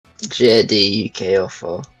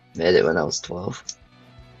JDUK04. Made it when I was 12.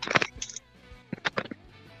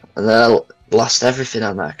 And then I lost everything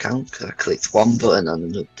on that account because I clicked one button on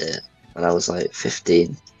an update when I was like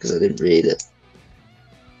 15 because I didn't read it.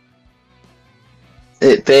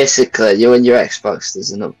 It basically, you on your Xbox,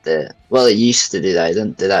 there's an update. Well, it used to do that. It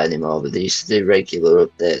doesn't do that anymore, but they used to do regular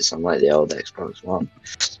updates on like the old Xbox One.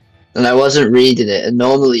 And I wasn't reading it, and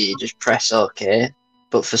normally you just press OK,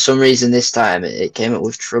 but for some reason this time it came up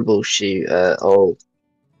with troubleshoot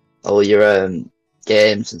all your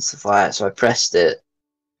games and stuff like that. So I pressed it,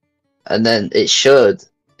 and then it should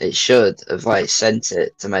have like sent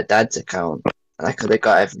it to my dad's account, and I could have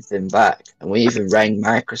got everything back. And we even rang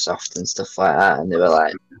Microsoft and stuff like that, and they were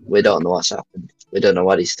like, "We don't know what's happened. We don't know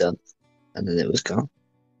what he's done," and then it was gone.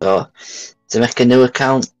 So to make a new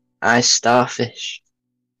account,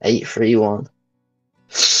 iStarfish831.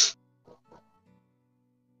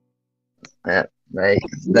 Yeah, there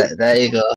you go.